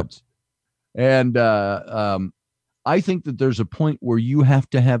backwards. Yep. And I think that there's a point where you have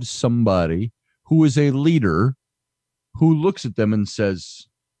to have somebody who is a leader who looks at them and says,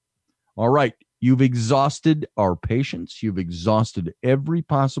 all right, you've exhausted our patience. You've exhausted every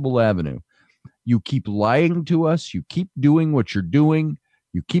possible avenue. You keep lying to us. You keep doing what you're doing.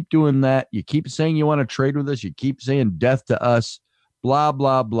 You keep doing that. You keep saying you want to trade with us. You keep saying death to us, blah,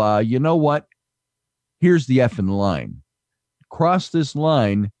 blah, blah. You know what? Here's the effing line. Cross this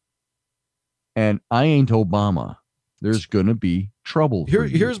line, and I ain't Obama. There's going to be trouble.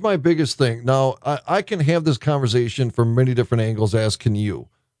 Here's my biggest thing. Now, I can have this conversation from many different angles, as can you.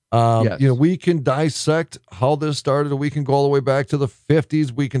 Yes. We can dissect how this started. We can go all the way back to the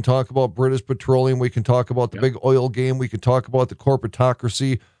 50s. We can talk about British Petroleum. We can talk about the big oil game. We can talk about the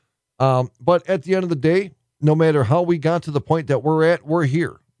corporatocracy. But at the end of the day, no matter how we got to the point that we're at, we're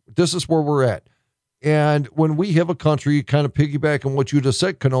here. This is where we're at. And when we have a country, kind of piggyback on what you just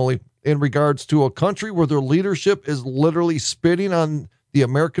said, Cannoli, in regards to a country where their leadership is literally spitting on the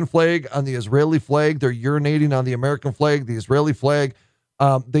American flag, on the Israeli flag, they're urinating on the American flag, the Israeli flag.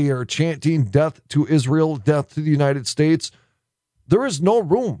 They are chanting death to Israel, death to the United States. There is no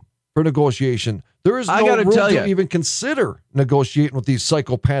room for negotiation. There is no room to even consider negotiating with these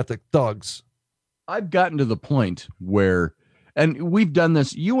psychopathic thugs. I've gotten to the point where, and we've done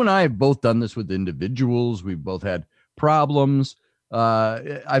this, you and I have both done this with individuals. We've both had problems.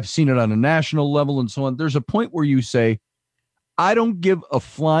 I've seen it on a national level and so on. There's a point where you say, I don't give a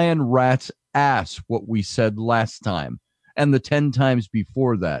flying rat's ass what we said last time and the 10 times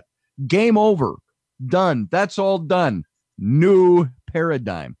before that. Game over. Done. That's all done. New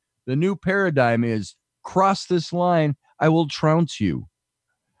paradigm. The new paradigm is cross this line, I will trounce you.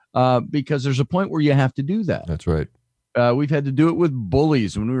 because there's a point where you have to do that. That's right. We've had to do it with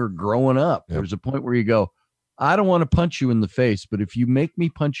bullies when we were growing up. Yep. There's a point where you go, I don't want to punch you in the face, but if you make me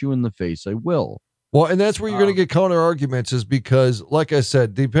punch you in the face, I will. Well, and that's where you're going to get counter arguments, is because, like I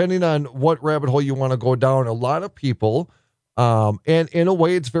said, depending on what rabbit hole you want to go down, a lot of people, and in a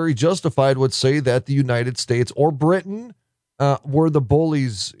way it's very justified, would say that the United States or Britain were the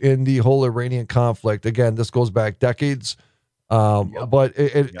bullies in the whole Iranian conflict. Again, this goes back decades. But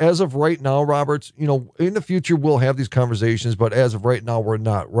as of right now, Roberts, in the future, we'll have these conversations, but as of right now, we're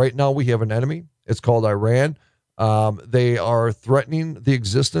not. Right now, we have an enemy. It's called Iran. They are threatening the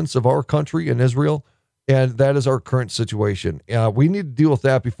existence of our country and Israel, and that is our current situation. We need to deal with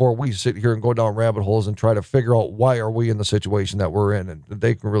that before we sit here and go down rabbit holes and try to figure out why are we in the situation that we're in, and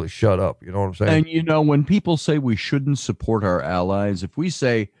they can really shut up. You know what I'm saying? And, when people say we shouldn't support our allies, if we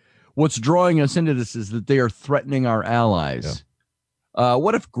say what's drawing us into this is that they are threatening our allies,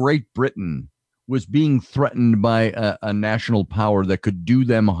 what if Great Britain was being threatened by a national power that could do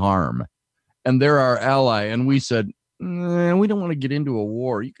them harm? And they're our ally, and we said, we don't want to get into a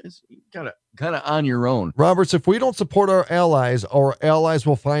war. You guys got to kind of on your own. Roberts, if we don't support our allies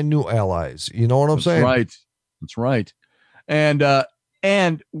will find new allies. You know what I'm saying? Right. That's right.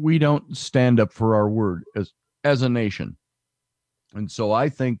 And we don't stand up for our word as a nation. And so I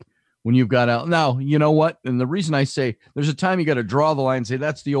think when you've got out now, you know what? And the reason I say there's a time you got to draw the line and say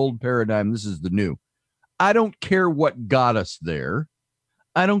that's the old paradigm. This is the new. I don't care what got us there.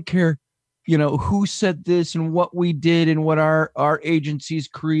 I don't care, who said this and what we did and what our agencies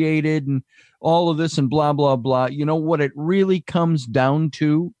created and all of this and blah, blah, blah. You know what it really comes down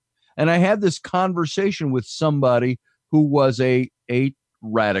to? And I had this conversation with somebody who was a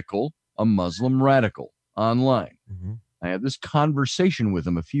radical, a Muslim radical online. Mm-hmm. I had this conversation with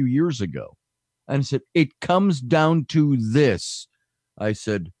him a few years ago. And I said, it comes down to this. I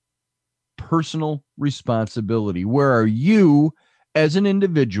said, personal responsibility. Where are you as an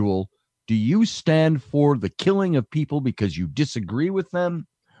individual? Do you stand for the killing of people because you disagree with them?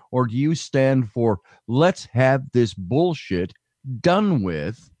 Or do you stand for let's have this bullshit done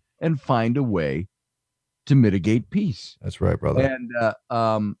with and find a way to mitigate peace? That's right, brother.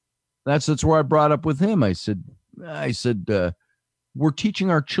 And that's where I brought up with him. I said, we're teaching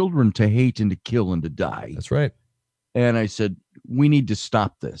our children to hate and to kill and to die. That's right. And I said, we need to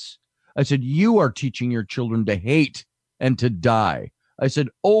stop this. I said, you are teaching your children to hate and to die. I said,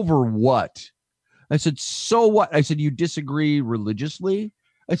 over what? I said, so what? I said, you disagree religiously?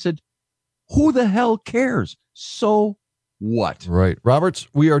 I said, who the hell cares? So what? Right. Roberts,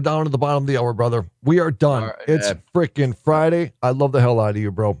 we are down to the bottom of the hour, brother. We are done. Right, it's freaking Friday. I love the hell out of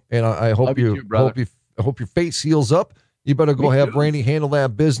you, bro. And I hope I hope your face heals up. You better go have Randy handle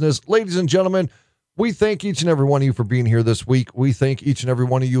that business. Ladies and gentlemen, we thank each and every one of you for being here this week. We thank each and every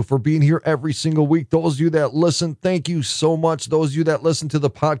one of you for being here every single week. Those of you that listen, thank you so much. Those of you that listen to the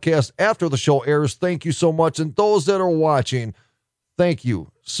podcast after the show airs, thank you so much. And those that are watching, thank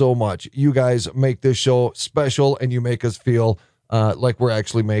you so much. You guys make this show special, and you make us feel like we're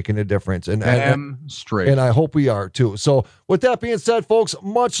actually making a difference. And I hope we are too. So with that being said, folks,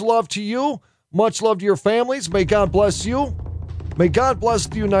 much love to you. Much love to your families. May God bless you. May God bless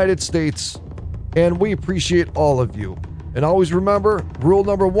the United States. And we appreciate all of you. And always remember, rule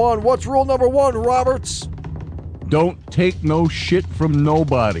number one. What's rule number one, Roberts? Don't take no shit from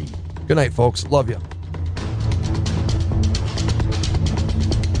nobody. Good night, folks. Love you.